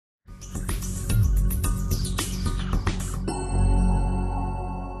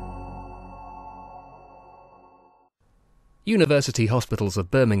University Hospitals of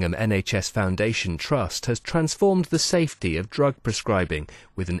Birmingham NHS Foundation Trust has transformed the safety of drug prescribing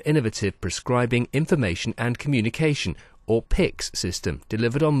with an innovative Prescribing Information and Communication, or PICS, system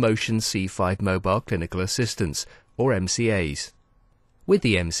delivered on Motion C5 Mobile Clinical Assistants, or MCAs. With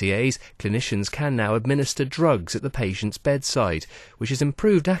the MCAs, clinicians can now administer drugs at the patient's bedside, which has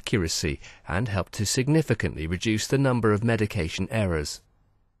improved accuracy and helped to significantly reduce the number of medication errors.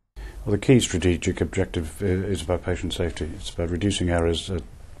 Well, the key strategic objective is about patient safety. It's about reducing errors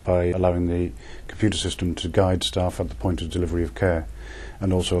by allowing the computer system to guide staff at the point of delivery of care,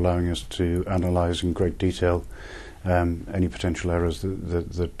 and also allowing us to analyse in great detail any potential errors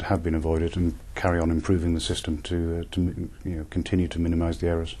that have been avoided and carry on improving the system to continue to minimise the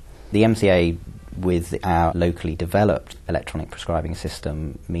errors. The MCA with our locally developed electronic prescribing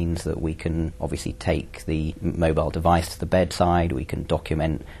system means that we can obviously take the mobile device to the bedside, we can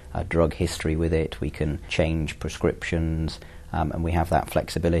document drug history with it, we can change prescriptions, and we have that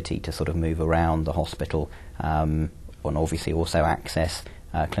flexibility to sort of move around the hospital and obviously also access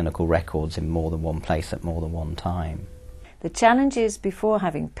clinical records in more than one place at more than one time. The challenges before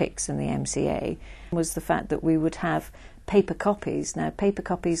having PICS and the MCA was the fact that we would have paper copies. Now, paper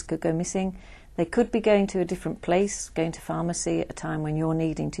copies could go missing. They could be going to a different place, going to pharmacy at a time when you're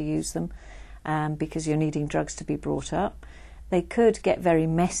needing to use them because you're needing drugs to be brought up. They could get very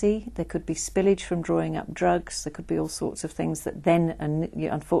messy. There could be spillage from drawing up drugs. There could be all sorts of things that then,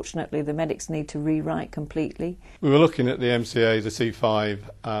 unfortunately, the medics need to rewrite completely. We were looking at the MCA, the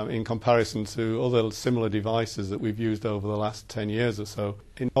C5, in comparison to other similar devices that we've used over the last 10 years or so.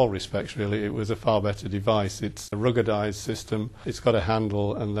 In all respects, really, it was a far better device. It's a ruggedised system, it's got a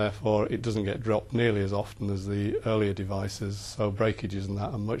handle, and therefore it doesn't get dropped nearly as often as the earlier devices, so breakages and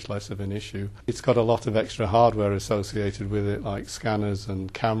that are much less of an issue. It's got a lot of extra hardware associated with it, like scanners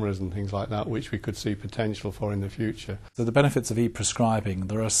and cameras and things like that, which we could see potential for in the future. So the benefits of e-prescribing,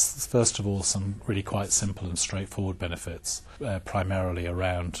 there are first of all some really quite simple and straightforward benefits, primarily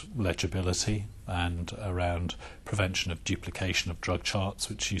around legibility and around prevention of duplication of drug charts,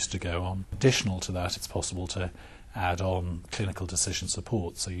 which used to go on. Additional to that, it's possible to add on clinical decision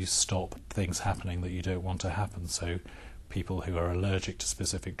support, so you stop things happening that you don't want to happen. So people who are allergic to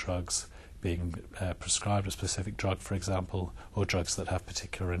specific drugs being prescribed a specific drug, for example, or drugs that have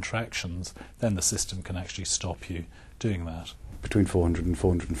particular interactions, then the system can actually stop you doing that. Between 400 and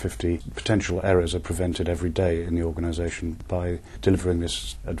 450 potential errors are prevented every day in the organisation by delivering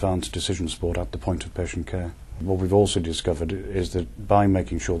this advanced decision support at the point of patient care. What we've also discovered is that by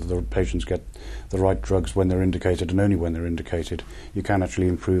making sure that the patients get the right drugs when they're indicated and only when they're indicated, you can actually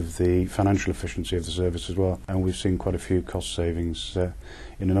improve the financial efficiency of the service as well. And we've seen quite a few cost savings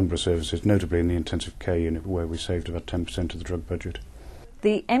in a number of services, notably in the intensive care unit, where we saved about 10% of the drug budget.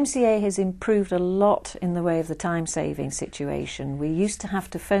 The MCA has improved a lot in the way of the time-saving situation. We used to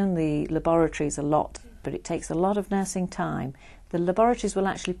have to phone the laboratories a lot, but it takes a lot of nursing time. The laboratories will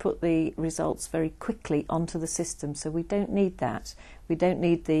actually put the results very quickly onto the system, so we don't need that. We don't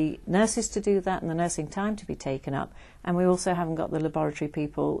need the nurses to do that and the nursing time to be taken up, and we also haven't got the laboratory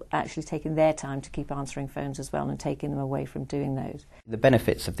people actually taking their time to keep answering phones as well and taking them away from doing those. The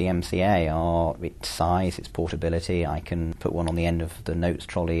benefits of the MCA are its size, its portability. I can put one on the end of the notes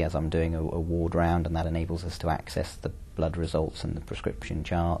trolley as I'm doing a ward round, and that enables us to access the blood results and the prescription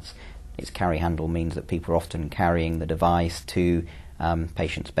charts. Its carry handle means that people are often carrying the device to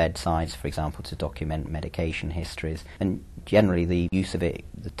patients' bedsides, for example, to document medication histories. And generally the use of it,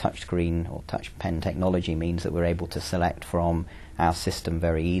 the touchscreen or touch pen technology, means that we're able to select from our system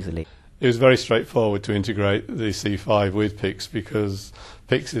very easily. It was very straightforward to integrate the C5 with PICS because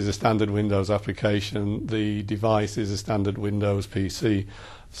PICS is a standard Windows application, the device is a standard Windows PC,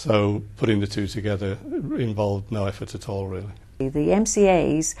 so putting the two together involved no effort at all, really. The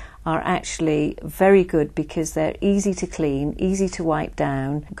MCAs are actually very good because they're easy to clean, easy to wipe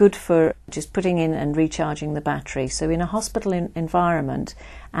down, good for just putting in and recharging the battery. So in a hospital environment,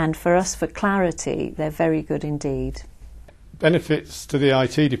 and for us for clarity, they're very good indeed. Benefits to the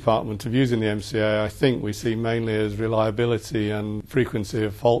IT department of using the MCA, I think we see mainly as reliability and frequency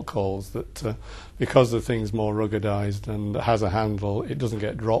of fault calls, that because the thing's more ruggedised and has a handle, it doesn't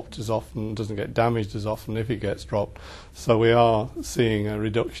get dropped as often, doesn't get damaged as often if it gets dropped. So we are seeing a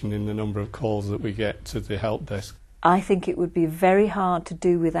reduction in the number of calls that we get to the help desk. I think it would be very hard to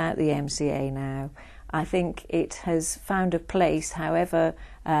do without the MCA now. I think it has found a place, however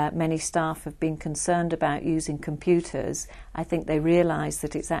many staff have been concerned about using computers. I think they realise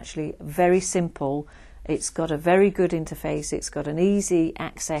that it's actually very simple, it's got a very good interface, it's got an easy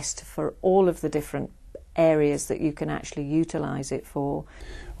access for all of the different areas that you can actually utilise it for?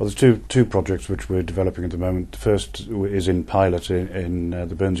 Well, there's two projects which we're developing at the moment. The first is in pilot in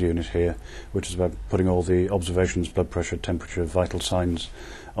the Burns unit here, which is about putting all the observations, blood pressure, temperature, vital signs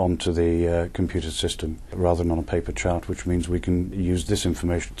onto the computer system rather than on a paper chart, which means we can use this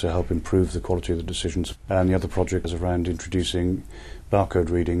information to help improve the quality of the decisions. And the other project is around introducing barcode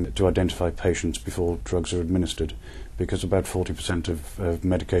reading to identify patients before drugs are administered, because about 40% of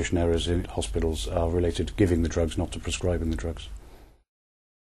medication errors in hospitals are related to giving the drugs, not to prescribing the drugs.